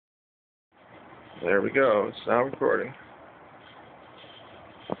There we go. It's now recording.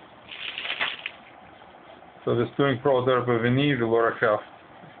 So this doing prolotherapy of the knee, the Laura have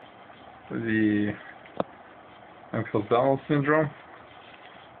the Erhler Danlos Syndrome,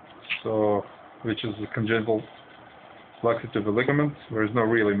 so which is a congenital laxity of the ligaments. There is no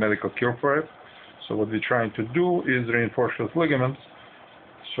really medical cure for it. So what we're trying to do is reinforce those ligaments,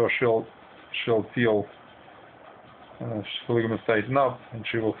 so she'll feel the ligaments tighten up, and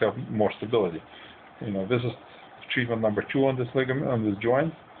she will have more stability. You know, this is treatment number 2 on this ligament, on this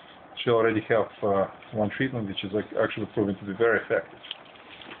joint. She already have one treatment, which is actually proven to be very effective.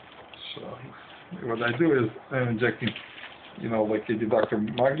 So what I do is I'm injecting, you know, like a Dr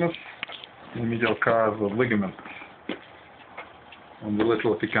Magnus in the medial calf of ligament on the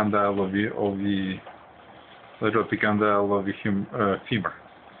lateral epicondyle of the lateral epicondyle of the femur.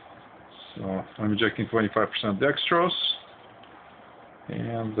 So I'm injecting 25% dextrose,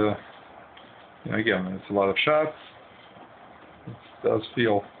 and again, it's a lot of shots. It does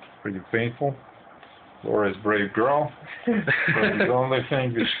feel pretty painful. Laura is a brave girl. That's the only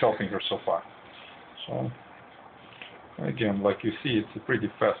thing which is helping her so far. So again, like you see, it's a pretty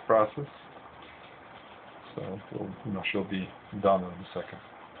fast process. So she'll be done in a second.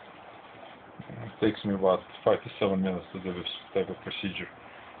 It takes me about 5 to 7 minutes to do this type of procedure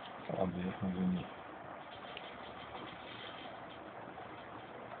on the knee.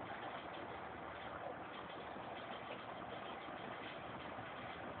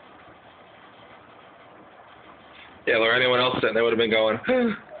 Yeah, Laura, anyone else sitting there would have been going,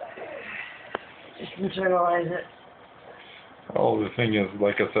 Just internalize it. Oh, the thing is,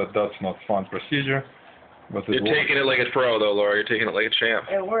 like I said, that's not fun procedure. But You're taking it like a pro, though, Laura. You're taking it like a champ.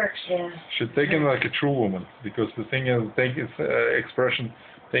 It works, yeah. Should take it like a true woman, because the thing is, expression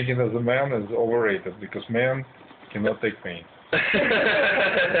taking as a man is overrated, because man cannot take pain.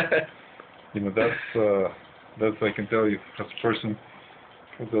 You know, that's I can tell you as a person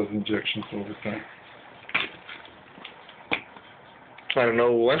who does injections all the time. I don't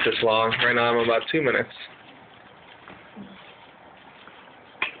know who went this long. Right now I'm about 2 minutes.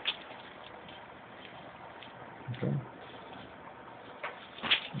 Okay.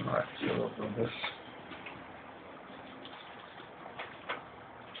 All right, so open this.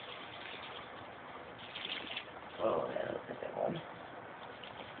 Oh, yeah, that's a good one.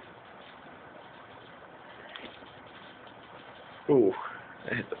 Ooh,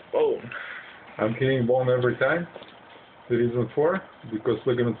 I hit the bone. I'm hitting bone every time. The reason for, because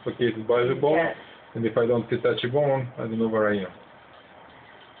ligaments located by the bone, Yes. and if I don't touch a bone, I don't know where I am.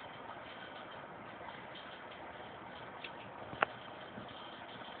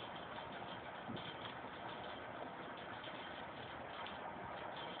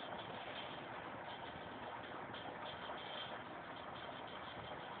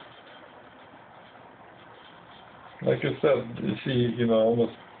 Like I said, you see, you know,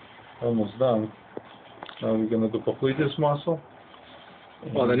 almost done. Now we're gonna do popliteus muscle.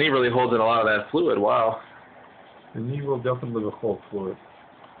 Well, the knee really holds in a lot of that fluid. Wow. The knee will definitely hold fluid.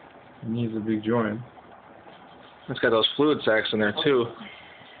 The knee is a big joint. It's got those fluid sacs in there, too.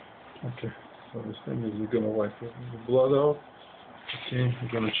 Okay, so this thing is gonna wipe the blood out. Okay,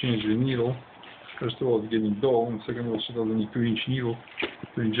 we're gonna change the needle. First of all, it's getting dull, and second of all, she doesn't need 2-inch needle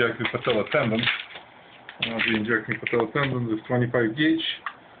to inject the patella tendon. I'll be injecting patella tendon with 25 gauge,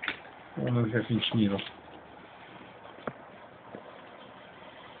 1.5-inch needle.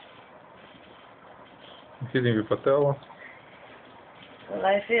 I'm hitting the patella. Well,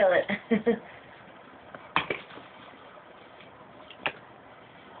 I feel it.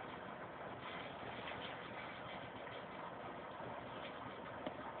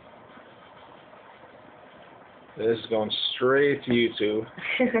 This is going straight to YouTube.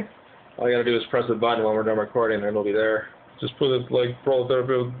 All you gotta do is press the button when we're done recording, and it'll be there. Just put it like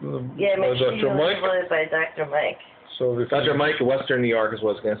prolotherapy Yeah, by make sure you Dr. Mike. put it by Dr. Mike. So the Dr. Mike in Western New York is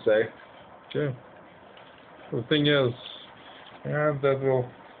what it's gonna say. Okay. The thing is, that will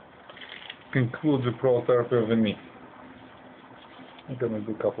conclude the prolotherapy of the knee. I'm gonna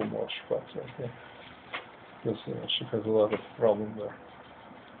do a couple more spots right here, because she has a lot of problem there.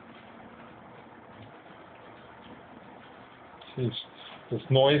 See, this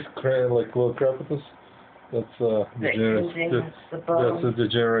noise, like little crepitus, that's degenerated. That's a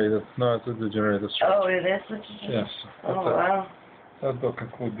degenerated. No, it's a degenerated structure. Oh, it is what you do? Yes. Oh, wow. That will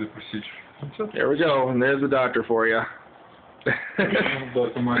conclude the procedure. That's it. There we go, and there's the doctor for you.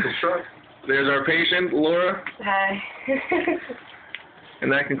 Dr. Michael Strut. There's our patient, Laura. Hi.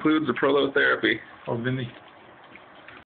 And that concludes the prolotherapy. Of the knee.